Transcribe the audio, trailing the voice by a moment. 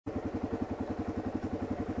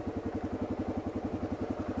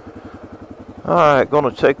Alright,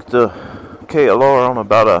 gonna take the KLR on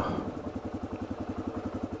about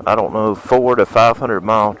I don't know, 400 to 500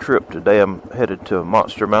 mile trip today. I'm headed to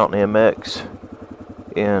Monster Mountain MX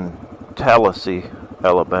in Tallahassee,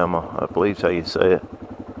 Alabama. I believe is how you say it.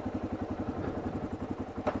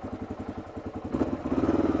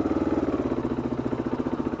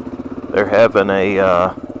 They're having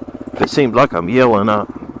if it seems like I'm yelling, I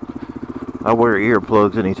wear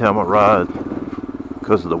earplugs anytime I ride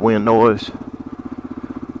because of the wind noise.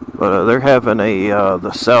 But they're having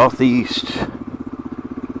the Southeast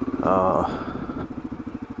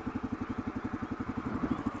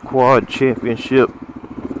Quad Championship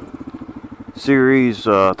Series.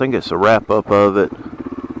 I think it's a wrap-up of it.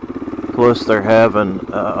 Plus they're having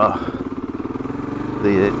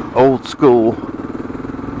the old school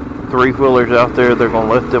three-wheelers out there. They're going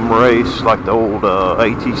to let them race like the old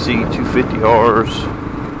ATC 250Rs.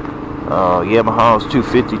 Yamaha's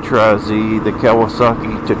 250 Tri-Z, the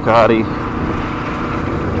Kawasaki Takati.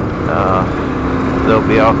 They'll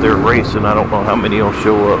be out there racing. I don't know how many will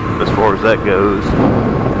show up as far as that goes.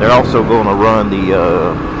 They're also going to run the,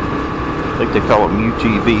 I think they call them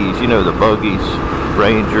UTVs, you know, the buggies,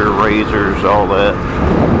 Ranger, Razors, all that.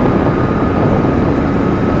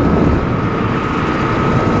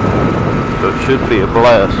 So it should be a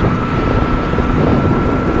blast.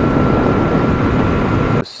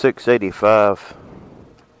 685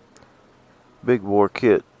 big bore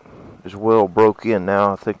kit is well broke in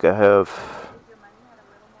now. I think I have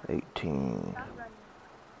 18,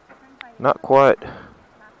 not quite,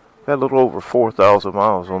 got a little over 4,000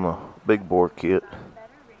 miles on the big bore kit.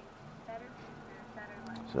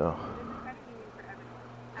 So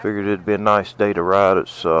figured it'd be a nice day to ride.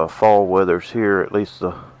 It's fall weather's here, at least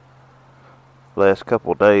the last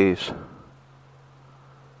couple days.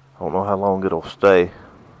 I don't know how long it'll stay.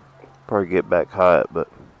 Probably get back high, but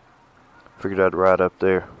figured I'd ride up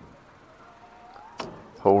there.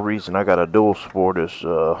 Whole reason I got a dual sport is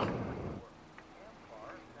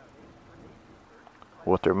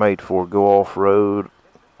what they're made for: go off road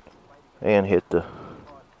and hit the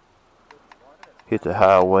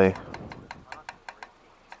highway.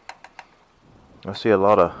 I see a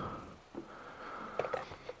lot of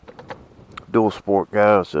dual sport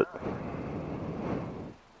guys that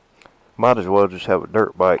might as well just have a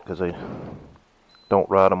dirt bike because they don't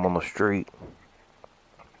ride them on the street.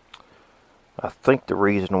 I think the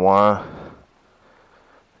reason why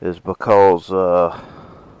is because the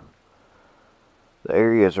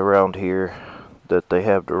areas around here that they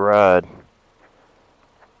have to ride,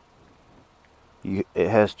 it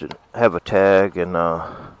has to have a tag, and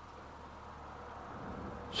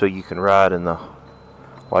so you can ride in the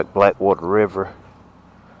like Blackwater River.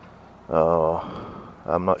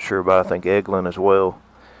 I'm not sure about, I think Eglin as well.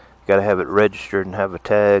 You got to have it registered and have a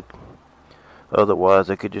tag. Otherwise,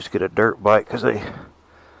 they could just get a dirt bike because they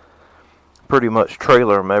pretty much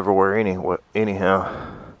trailer them everywhere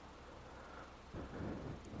anyhow.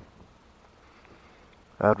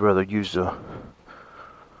 I'd rather use a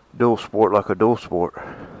dual sport like a dual sport.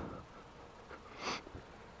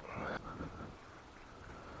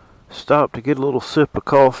 Stopped to get a little sip of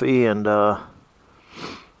coffee and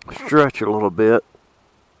stretch a little bit.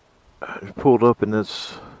 I pulled up in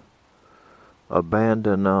this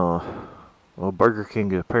abandoned Burger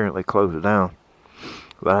King apparently closed it down,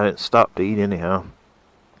 but I didn't stop to eat anyhow.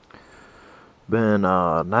 Been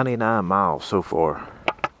 99 miles so far,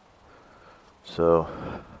 so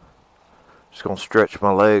just gonna stretch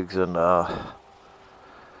my legs and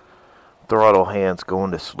throttle hands going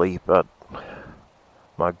to sleep.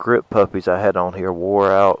 My grip puppies I had on here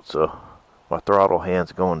wore out, so my throttle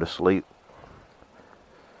hands going to sleep.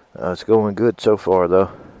 It's going good so far though.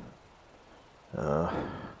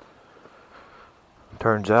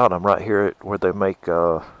 Turns out I'm right here at where they make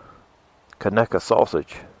Kaneka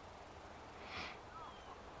sausage.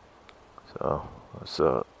 So it's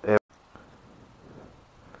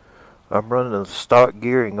I'm running the stock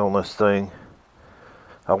gearing on this thing.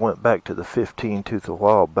 I went back to the 15 tooth a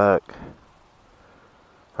while back.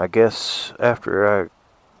 I guess after I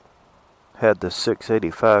had the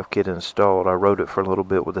 685 kit installed, I rode it for a little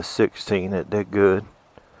bit with a 16. It did good.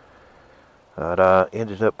 But I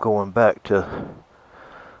ended up going back to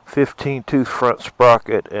 15 tooth front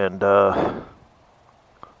sprocket, and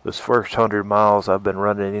this first 100 miles I've been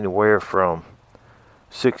running anywhere from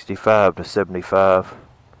 65 to 75,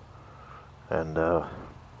 and that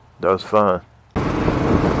was fun.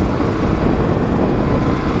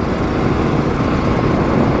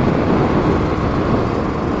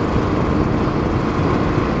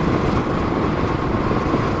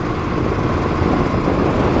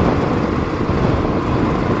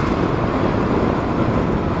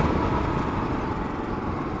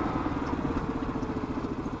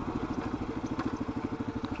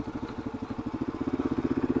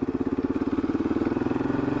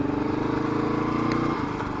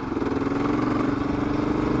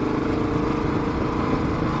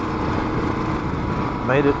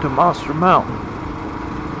 Made it to Monster Mountain.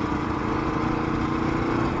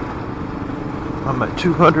 I'm at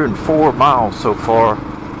 204 miles so far,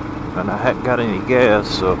 and I hadn't got any gas,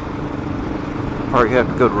 so probably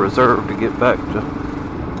have to go to reserve to get back to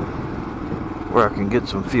where I can get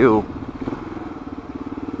some fuel.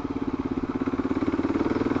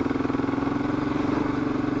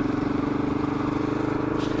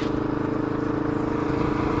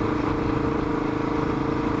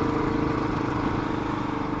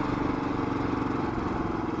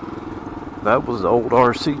 That was the old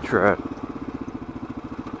RC track.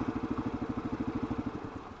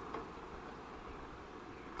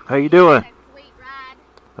 How you doing? Sweet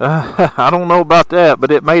ride. I don't know about that,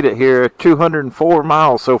 but it made it here. 204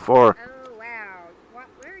 miles so far. Oh wow!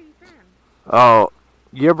 Where are you from?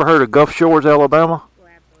 You ever heard of Gulf Shores, Alabama? Oh,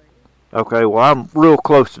 absolutely. Okay, well I'm real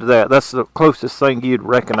close to that. That's the closest thing you'd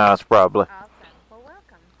recognize, probably. Awesome. Well,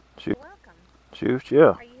 welcome. Shoot. Welcome. Shoot, yeah.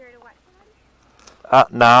 Are you here to watch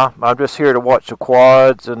somebody? Nah, I'm just here to watch the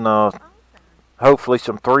quads and Awesome. hopefully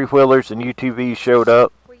some three-wheelers and UTVs showed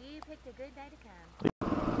up. Well, you picked a good day to come.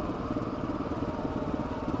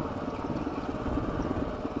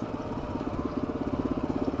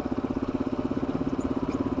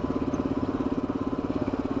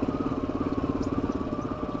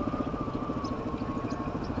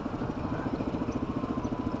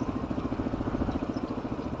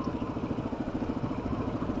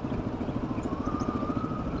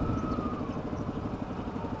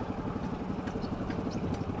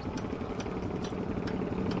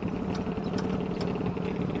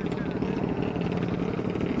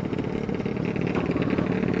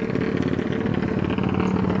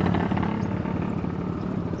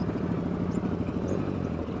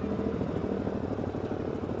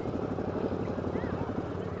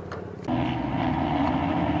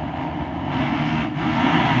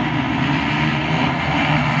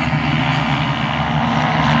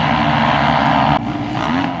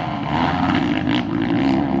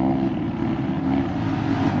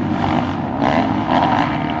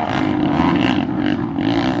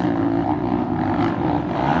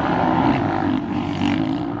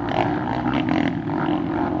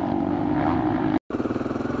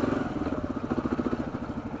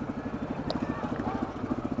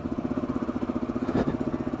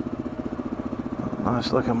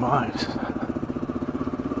 Nice looking mines.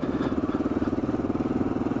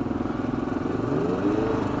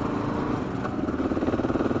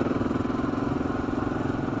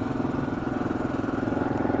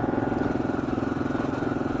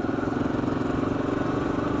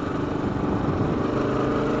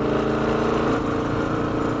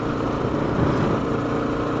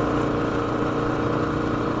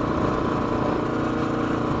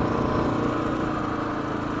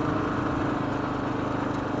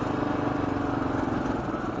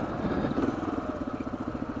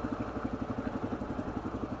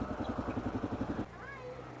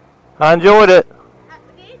 I enjoyed it.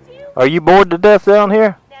 Did you? Are you bored to death down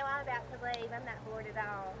here? No, I'm about to leave. I'm not bored at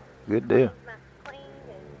all. Good deal. My clean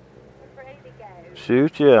and it's ready to go.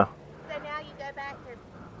 Shoot, yeah. So now you go back to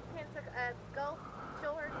Gulf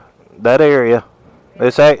Shores? That area.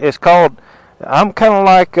 It's called. I'm kind of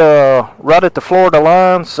like right at the Florida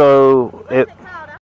line, so Wasn't